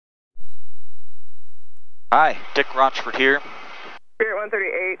Hi, Dick Rochfort here. Spirit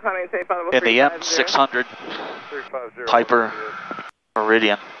 138, climbing safe on level In the 350. M600 Piper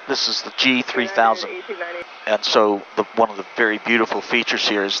Meridian. This is the G3000. And so one of the very beautiful features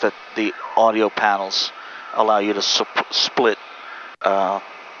here is that the audio panels allow you to split all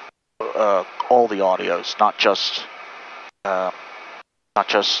the audios, not just the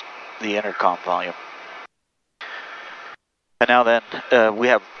intercom volume. And now then, we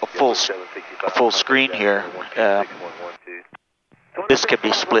have a full screen here. This can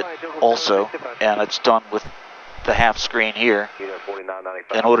be split also, and it's done with the half screen here.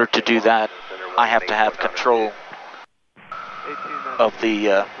 In order to do that, I have to have control of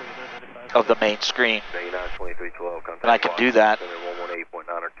the main screen, and I can do that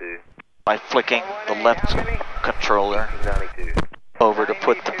by flicking the left controller over to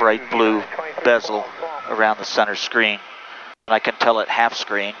put the bright blue bezel around the center screen. And I can tell it half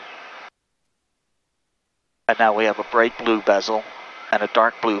screen. And now we have a bright blue bezel and a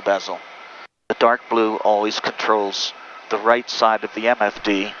dark blue bezel. The dark blue always controls the right side of the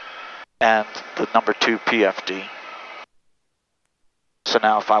MFD and the number 2 PFD. So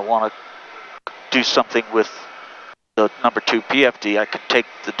now if I want to do something with the number 2 PFD, I can take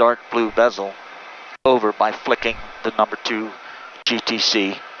the dark blue bezel over by flicking the number 2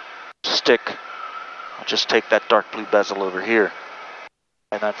 GTC stick. I'll just take that dark blue bezel over here.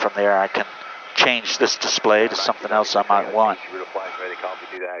 And then from there I can change this display to something else I might want.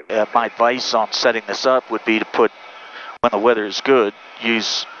 My advice on setting this up would be to put, when the weather is good,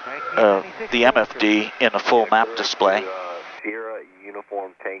 use the MFD in a full map display.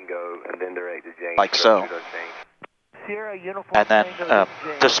 Like so. And then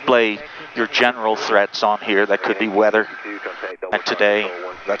display your general threats on here. That could be weather. And today,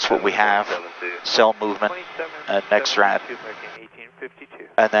 that's what we have. Cell movement and NEXRAD.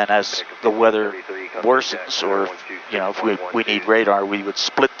 And then as the weather worsens, or if we need radar, we would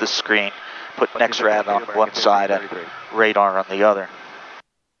split the screen, put NEXRAD on one side and radar on the other.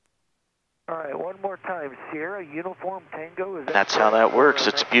 All right, one more time. Sierra Uniform Tango. And that's how that works.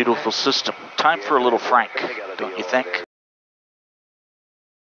 It's a beautiful system. Time for a little Frank, don't you think?